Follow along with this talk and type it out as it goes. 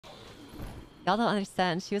Y'all don't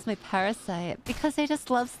understand. She was my parasite. Because I just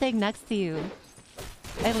love staying next to you.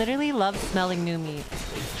 I literally love smelling new meat.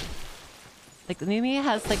 Like, new meat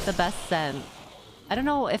has, like, the best scent. I don't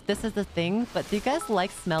know if this is the thing, but do you guys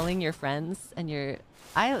like smelling your friends and your...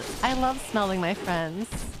 I love smelling my friends.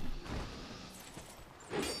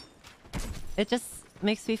 It just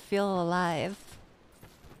makes me feel alive.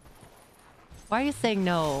 Why are you saying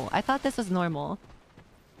no? I thought this was normal.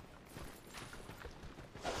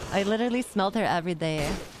 I literally smelled her every day.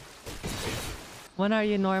 When are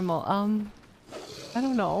you normal? I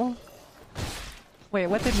don't know. Wait,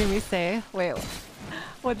 what did Numi say? Wait,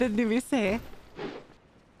 what did Numi say?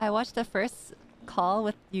 I watched the first call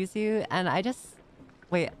with Yuzu and I just...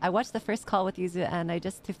 Wait, I watched the first call with Yuzu and I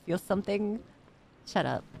just to feel something... Shut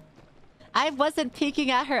up. I wasn't peeking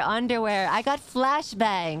at her underwear. I got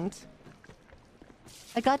flashbanged.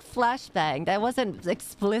 I wasn't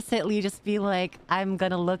explicitly just be like, I'm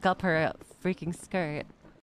gonna look up her freaking skirt.